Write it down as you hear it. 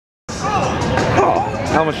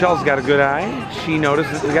Well, Michelle's got a good eye. She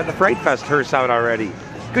noticed that we got the Fright Fest hearse out already.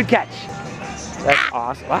 Good catch. That's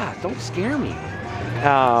awesome. Wow, don't scare me.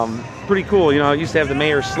 Pretty cool. You know, I used to have the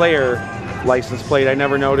Mayor Slayer license plate. I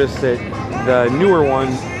never noticed that the newer one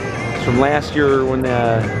from last year when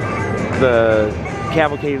the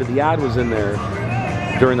Cavalcade of the Odd was in there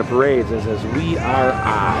during the parades. It says, "We are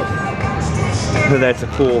odd." That's a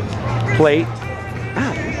cool plate.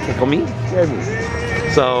 Ah, tickle me. Scared me.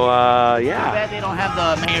 So, yeah. I bet they don't have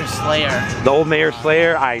the Mayor Slayer. The old Mayor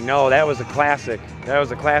Slayer, I know, that was a classic. That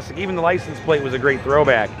was a classic. Even the license plate was a great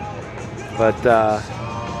throwback. But,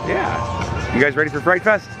 yeah. You guys ready for Fright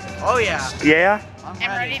Fest? Oh, yeah. Yeah? I'm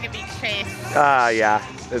ready to be chased. Yeah.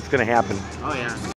 It's gonna happen. Oh, yeah.